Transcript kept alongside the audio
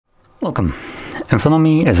Welcome. In front of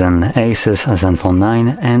me is an ASUS Zenfone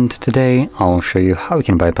 9, and today I'll show you how you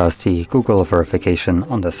can bypass the Google verification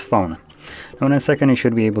on this phone. Now in a second you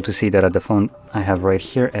should be able to see that the phone I have right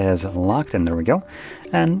here is locked, and there we go.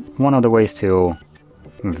 And one of the ways to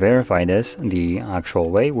verify this, the actual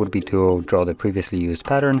way, would be to draw the previously used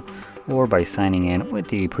pattern or by signing in with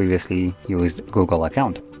the previously used Google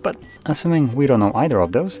account. But assuming we don't know either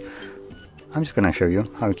of those, I'm just gonna show you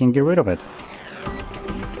how you can get rid of it.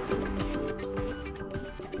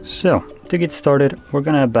 So, to get started, we're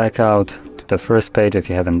gonna back out to the first page if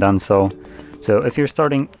you haven't done so. So if you're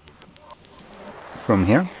starting from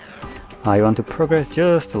here, you want to progress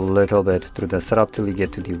just a little bit through the setup till you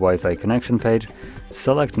get to the Wi-Fi connection page.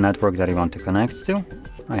 Select the network that you want to connect to.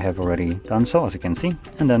 I have already done so, as you can see,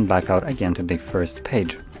 and then back out again to the first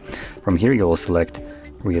page. From here you will select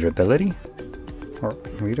readability,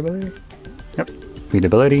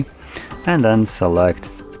 readability, and then select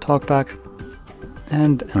talkback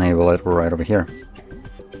and enable it right over here.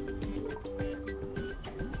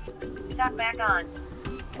 Talkback on.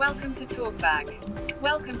 Welcome to Talkback.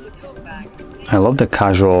 Welcome to Talkback. I love the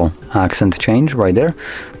casual accent change right there,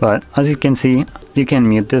 but as you can see, you can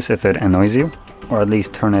mute this if it annoys you, or at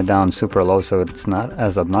least turn it down super low so it's not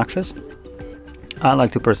as obnoxious. I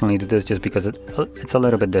like to personally do this just because it's a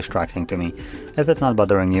little bit distracting to me. If it's not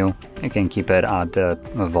bothering you, you can keep it at the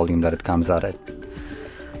volume that it comes at it.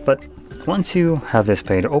 But once you have this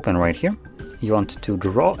page open right here, you want to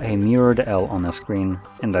draw a mirrored L on the screen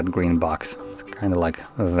in that green box. It's kind of like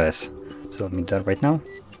this. So let me do that right now.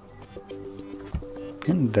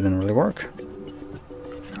 It didn't really work.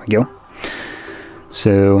 There we go.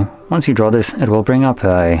 So once you draw this, it will bring up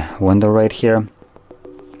a window right here.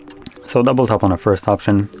 So double tap on the first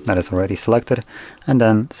option that is already selected, and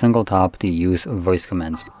then single tap the use voice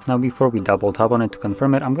commands. Now before we double tap on it to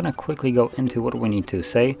confirm it, I'm gonna quickly go into what we need to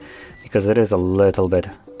say, because it is a little bit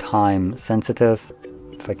time sensitive,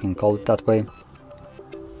 if I can call it that way.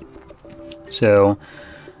 So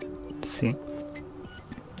let's see,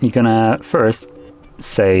 you're gonna first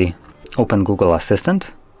say open Google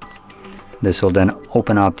Assistant. This will then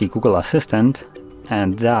open up the Google Assistant,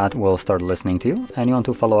 and that will start listening to you, and you want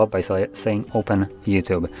to follow up by saying open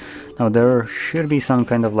YouTube. Now there should be some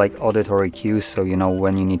kind of like auditory cues, so you know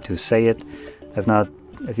when you need to say it.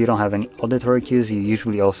 If you don't have any auditory cues, you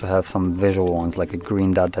usually also have some visual ones, like a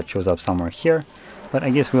green dot that shows up somewhere here, but I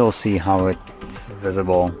guess we'll see how it's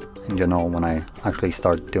visible in general when I actually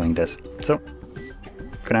start doing this. So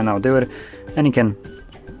I'm gonna now do it, and you can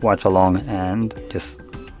watch along and just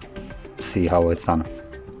see how it's done.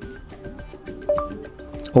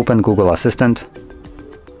 Open Google Assistant.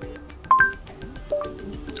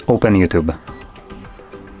 Open YouTube.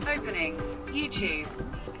 Opening YouTube.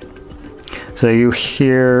 So you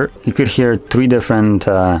could hear three different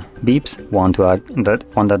beeps. One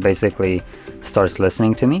that basically starts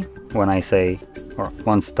listening to me when I say, or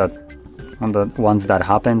once that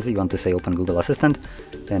happens, you want to say open Google Assistant.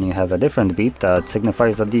 Then you have a different beep that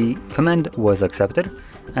signifies that the command was accepted,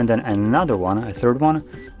 and then another one, a third one,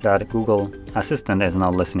 that Google Assistant is now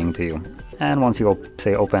listening to you. And once you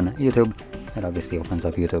say open YouTube, it obviously opens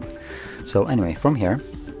up YouTube. So anyway, from here,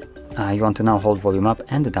 you want to now hold volume up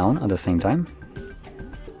and down at the same time.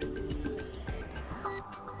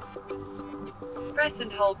 Press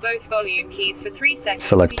and hold both volume keys for 3 seconds.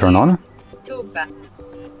 Select turn on. Talkback.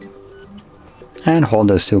 And hold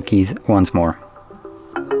those two keys once more.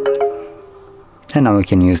 And now we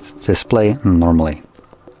can use the display normally.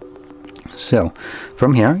 So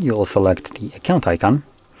from here you will select the account icon,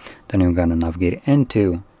 then you're gonna navigate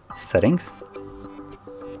into settings,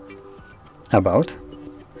 about,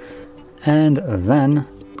 and then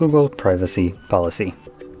Google privacy policy.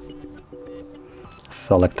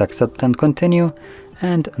 Select accept and continue,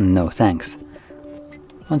 and no thanks.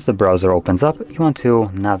 Once the browser opens up, you want to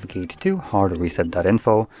navigate to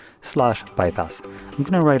HardReset.Info/bypass. I'm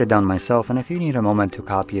gonna write it down myself, and if you need a moment to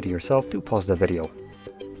copy it yourself, do pause the video.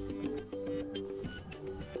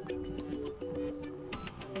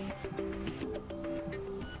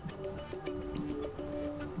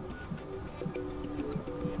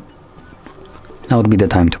 Now would be the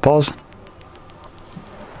time to pause.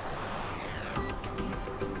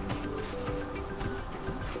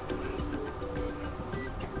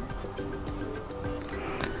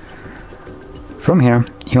 From here,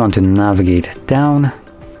 you want to navigate down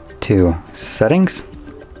to settings.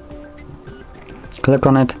 Click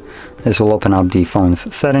on it. This will open up the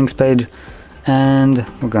phone's settings page, and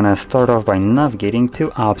we're gonna start off by navigating to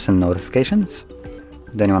apps and notifications.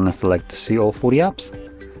 Then you want to select see all 40 apps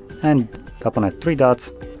and tap on it 3 dots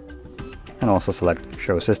and also select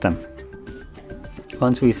show system.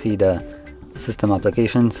 Once we see the system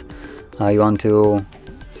applications, you want to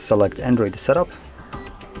select Android setup.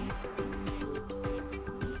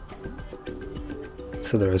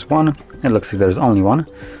 So there is one. It looks like there's only one.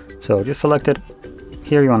 So just select it.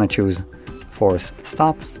 Here you want to choose force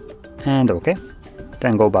stop and OK.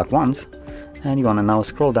 Then go back once. And you want to now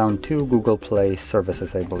scroll down to Google Play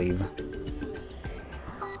Services, I believe.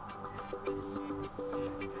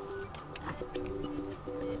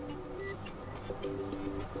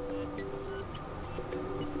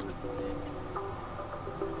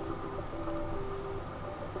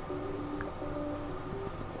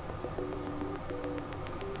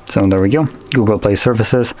 So there we go, Google Play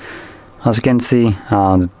Services. As you can see,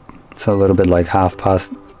 it's a little bit like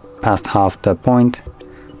past half the point,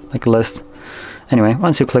 like list. Anyway,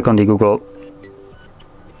 once you click on the Google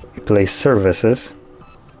Play Services,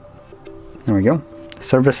 there we go,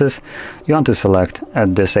 Services, you want to select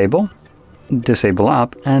Disable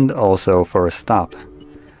App, and also for Stop.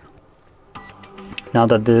 Now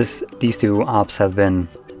that these two apps have been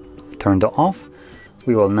turned off,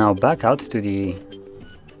 we will now back out to the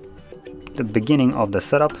beginning of the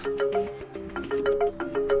setup.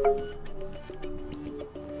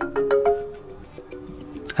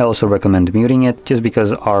 I also recommend muting it, just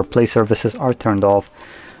because our Play services are turned off.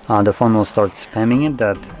 The phone will start spamming it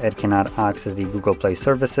that it cannot access the Google Play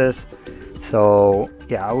services. So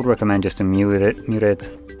yeah, I would recommend just to mute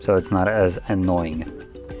it so it's not as annoying.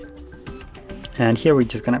 And here we're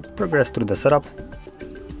just gonna progress through the setup.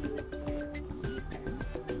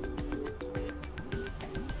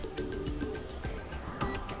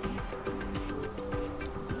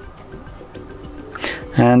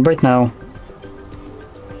 And right now,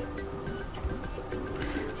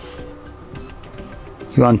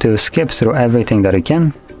 you want to skip through everything that you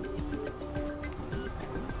can.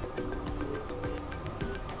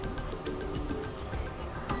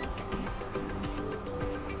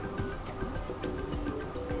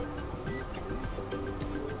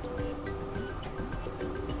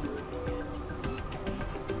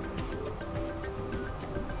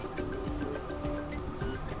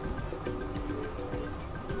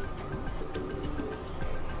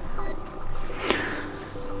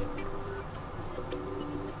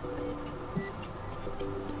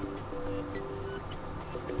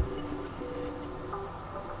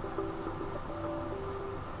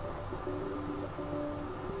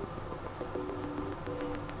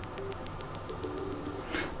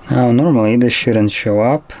 Now normally this shouldn't show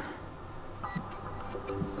up.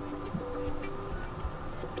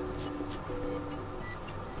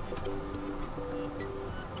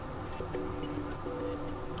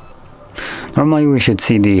 Normally we should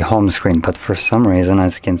see the home screen, but for some reason,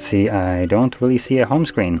 as you can see, I don't really see a home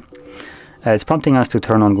screen. It's prompting us to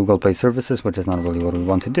turn on Google Play services, which is not really what we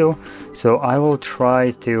want to do. So I will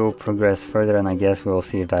try to progress further, and I guess we'll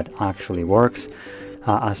see if that actually works.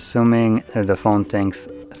 Assuming the phone thinks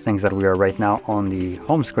that we are right now on the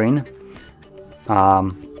home screen,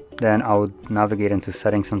 then I would navigate into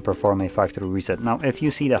settings and perform a factory reset. Now, if you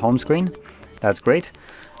see the home screen, that's great.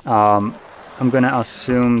 I'm gonna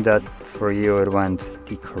assume that for you it went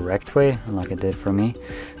the correct way, like it did for me.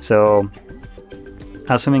 So,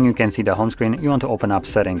 assuming you can see the home screen, you want to open up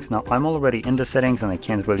settings. Now, I'm already in the settings and I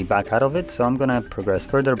can't really back out of it, so I'm gonna progress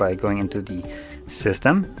further by going into the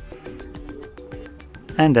system.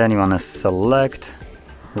 And then you want to select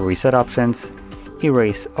Reset Options,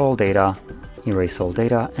 erase all data,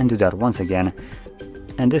 and do that once again.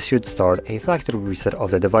 And this should start a factory reset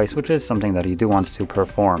of the device, which is something that you do want to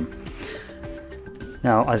perform.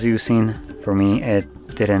 Now, as you've seen, for me, it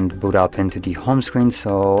didn't boot up into the home screen,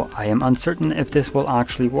 so I am uncertain if this will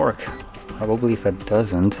actually work. Probably if it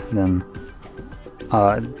doesn't, then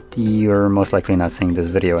you're most likely not seeing this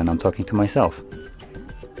video and I'm talking to myself.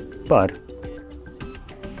 But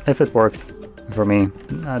if it worked for me,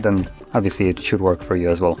 then obviously it should work for you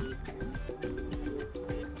as well.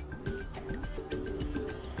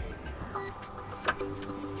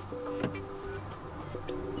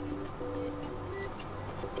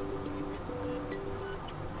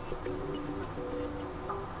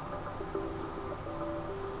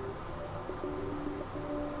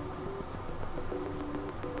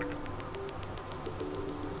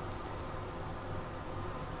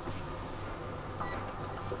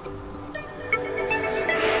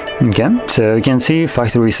 Okay, so you can see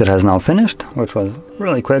factory reset has now finished, which was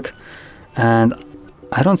really quick, and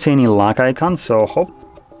I don't see any lock icons, so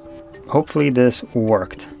hopefully this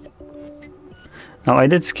worked. Now I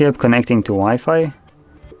did skip connecting to Wi-Fi.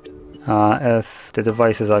 If the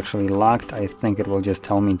device is actually locked, I think it will just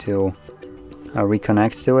tell me to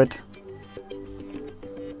reconnect to it.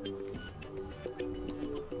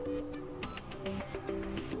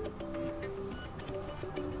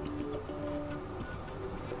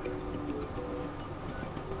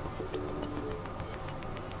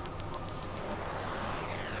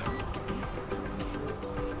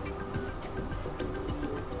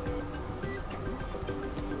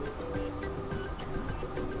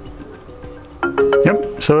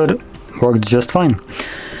 Yep, so it worked just fine.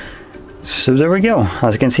 So there we go.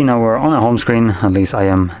 As you can see, now we're on a home screen. At least I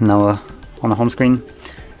am now on a home screen.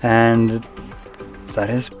 And that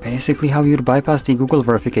is basically how you'd bypass the Google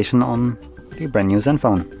verification on the brand new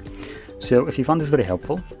Zenfone. So if you found this very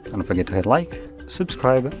helpful, don't forget to hit like,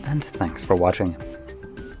 subscribe, and thanks for watching.